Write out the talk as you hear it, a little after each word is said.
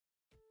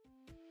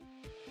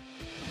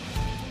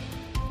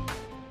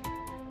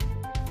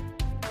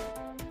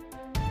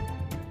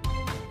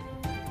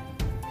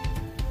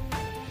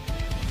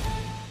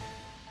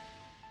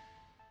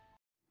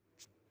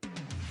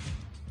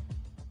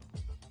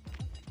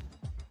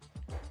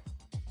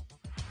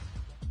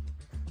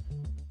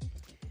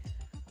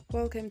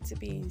Welcome to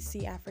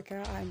BNCA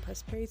Africa. I'm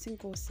Prosperity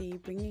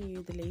Nkosi, bringing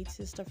you the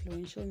latest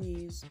influential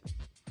news.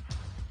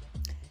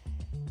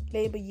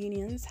 Labour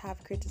unions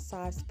have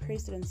criticized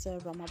President Cyril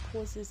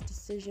Ramaphosa's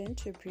decision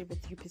to approve a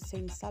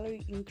 3%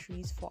 salary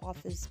increase for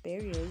office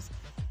bearers,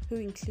 who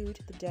include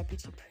the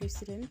deputy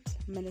president,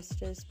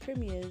 ministers,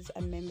 premiers,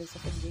 and members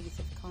of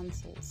executive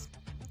councils.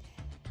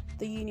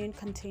 The union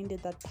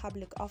contended that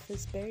public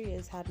office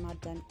bearers had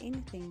not done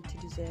anything to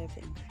deserve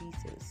the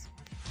increases.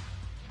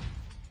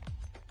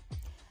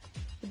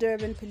 The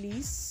Durban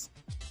police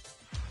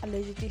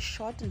allegedly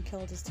shot and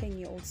killed his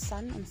 10-year-old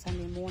son on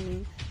Sunday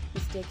morning,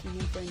 mistaking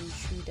him for an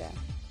intruder.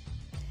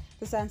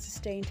 The son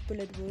sustained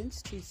bullet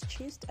wounds to his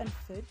chest and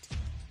foot.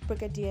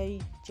 Brigadier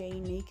J.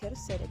 Naker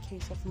said a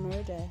case of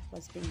murder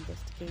was being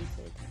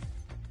investigated.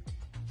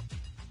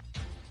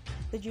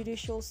 The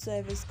Judicial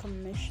Service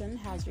Commission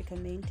has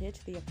recommended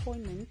the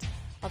appointment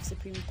of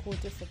Supreme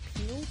Court of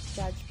Appeal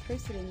Judge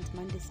President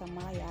Mandisa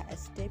Maya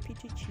as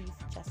Deputy Chief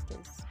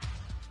Justice.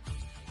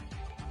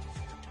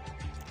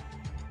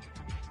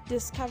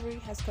 Discovery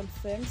has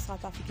confirmed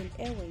South African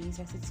Airways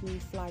as its new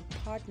flight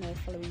partner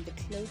following the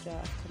closure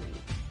of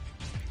Korea.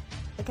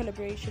 The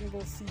collaboration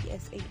will see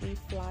SAA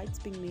flights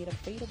being made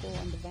available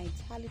on the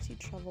Vitality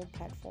Travel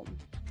platform.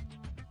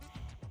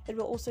 It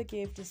will also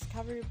give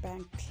Discovery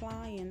Bank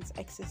clients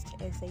access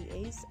to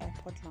SAA's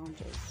airport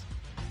lounges.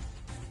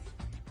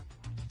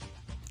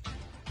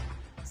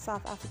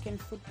 South African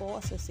Football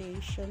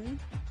Association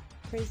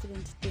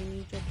President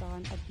Danny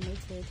Jordan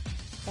admitted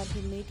that he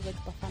met with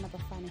Bafana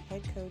Bafana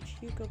head coach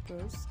Hugo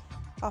Broos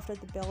after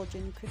the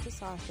Belgian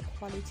criticized the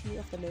quality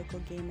of the local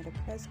game at a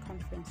press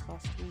conference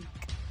last week.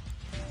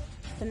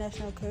 The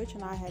national coach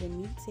and I had a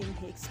meeting.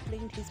 He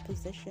explained his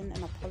position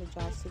and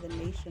apologized to the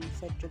nation,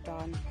 said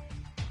Jordan.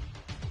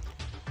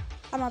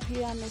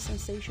 Amapiano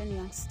sensation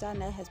Young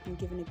Stunner has been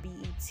given a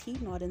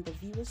BET nod in the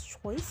Viewer's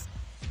Choice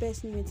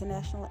Best New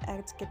International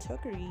Act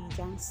category.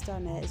 Young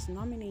Stunner is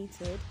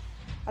nominated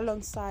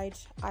alongside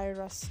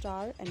Ira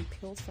Star and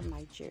Pills from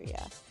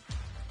Nigeria.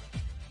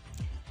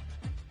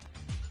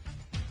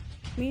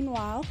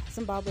 Meanwhile,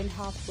 Zimbabwean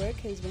health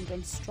workers went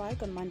on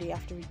strike on Monday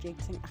after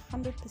rejecting a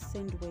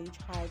 100% wage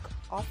hike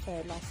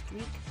offer last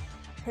week,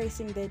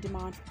 pressing their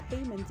demand for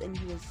payments in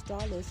US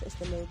dollars as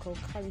the local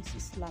currency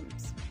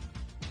slumps.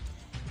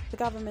 The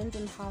government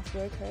and health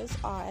workers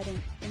are at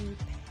an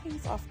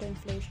impasse after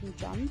inflation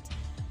jumped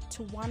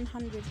to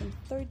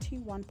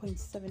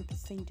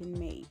 131.7% in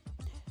May.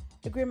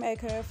 The grim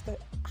echo of the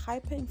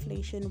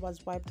hyperinflation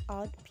was wiped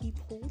out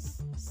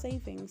people's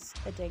savings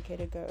a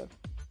decade ago.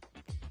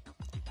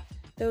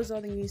 Those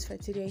are the news for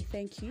today.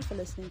 Thank you for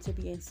listening to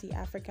BNC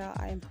Africa.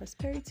 I am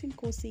Prosperity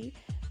Nkosi.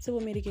 So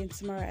we'll meet again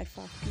tomorrow at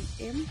 5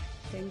 p.m.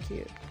 Thank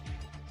you.